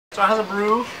So I had a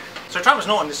brew. So Travis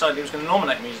Norton decided he was going to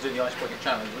nominate me to do the Ice Bucket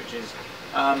Challenge, which is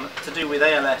to do with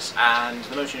ALS and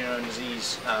the Motor Neurone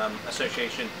Disease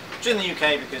Association, which is in the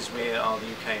UK because we are the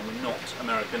UK and we're not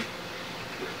American.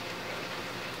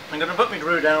 I'm going to put my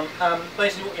brew down.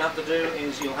 Basically what you have to do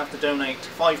is you'll have to donate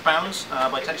 £5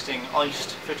 by texting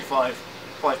ICED 55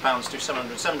 £5 to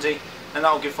 770, and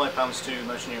that will give £5 to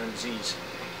Motor Neurone Disease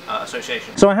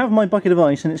Association. So I have my bucket of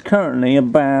ice and it's currently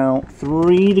about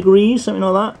 3 degrees, something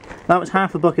like that. That was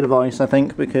half a bucket of ice, I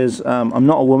think, because I'm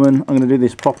not a woman. I'm going to do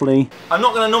this properly. I'm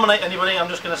not going to nominate anybody. I'm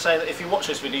just going to say that if you watch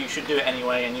this video you should do it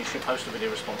anyway, and you should post a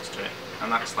video response to it,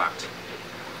 and that's that.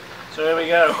 So here we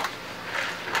go.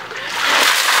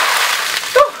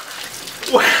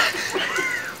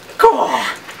 Come on!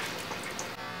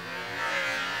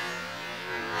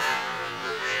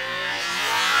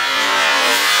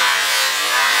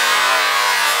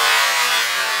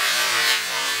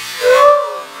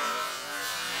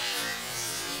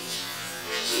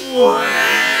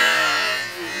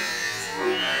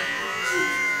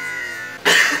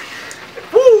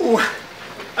 Woo!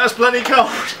 That's bloody cold.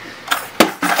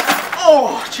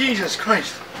 Oh, Jesus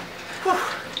Christ. Whew.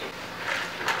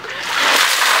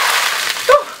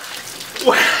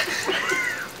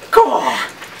 Come on!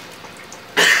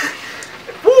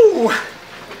 Woo!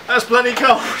 That's bloody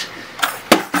cold.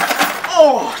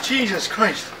 Oh, Jesus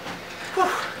Christ. Whew.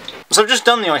 So I've just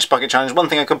done the Ice Bucket Challenge. One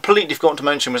thing I completely forgot to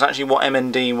mention was actually what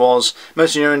MND was,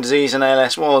 motor neurone disease, and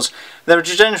ALS was. They're a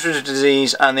degenerative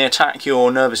disease and they attack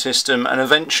your nervous system, and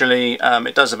eventually,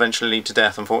 it does eventually lead to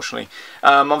death, unfortunately.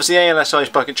 Obviously the ALS Ice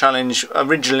Bucket Challenge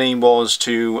originally was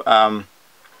to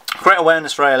create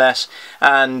awareness for ALS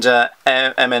and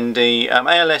MND.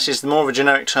 ALS is more of a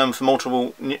generic term for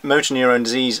motor neurone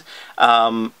disease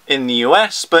in the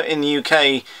US, but in the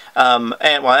UK,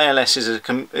 ALS is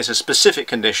a specific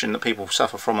condition that people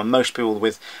suffer from, and most people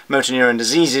with motor neurone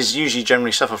diseases usually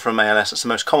generally suffer from ALS. It's the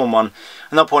most common one,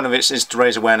 and the point of it is to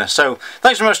raise awareness. So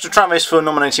thanks very much to Travis for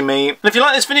nominating me. And if you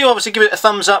like this video, obviously give it a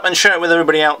thumbs up and share it with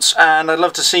everybody else, and I'd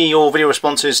love to see your video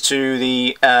responses to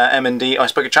the MND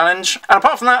Ice Bucket Challenge. And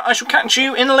apart from that, I shall catch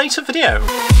you in a later video.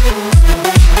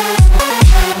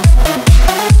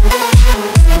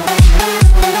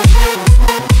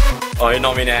 I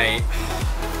nominate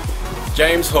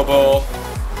James Hubble,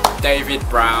 David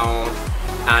Brown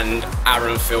and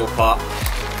Aaron Philpott.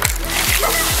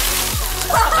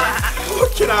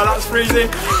 Fucking hell, that's freezing.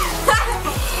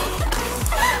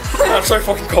 That's so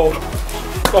fucking cold.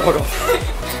 Oh my god.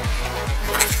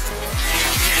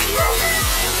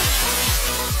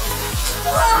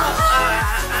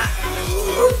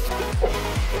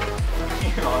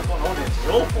 You know, I've got an audience, it's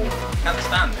awful. Can't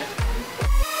stand it.